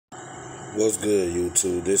What's good,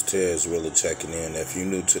 YouTube? This Tez really checking in. If you're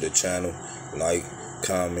new to the channel, like,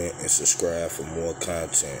 comment, and subscribe for more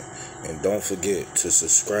content. And don't forget to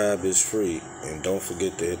subscribe is free. And don't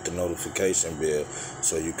forget to hit the notification bell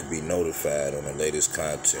so you can be notified on the latest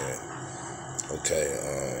content. Okay,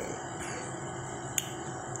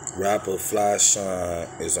 rapper Shaun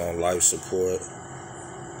is on life support.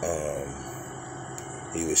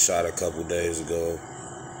 He was shot a couple days ago.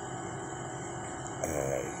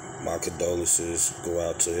 My condolences go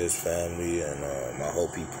out to his family, and I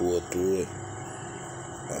hope he pulled through it.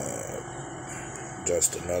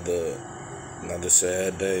 Just another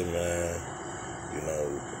sad day, man. You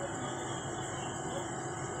know,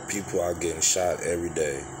 people are getting shot every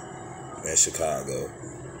day in Chicago.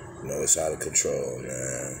 You know, it's out of control,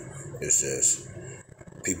 man. It's just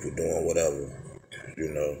people doing whatever. You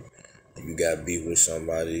know, you got beef with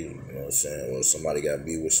somebody, you know what I'm saying? Well, somebody got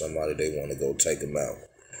beef with somebody, they want to go take them out.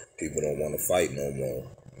 People don't want to fight no more.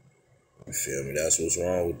 You feel me? That's what's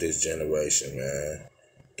wrong with this generation, man.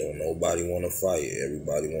 Don't nobody want to fight.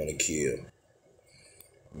 Everybody want to kill.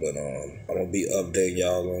 But I'm going to be updating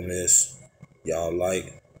y'all on this. Y'all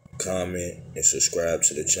like, comment, and subscribe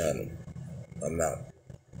to the channel. I'm out.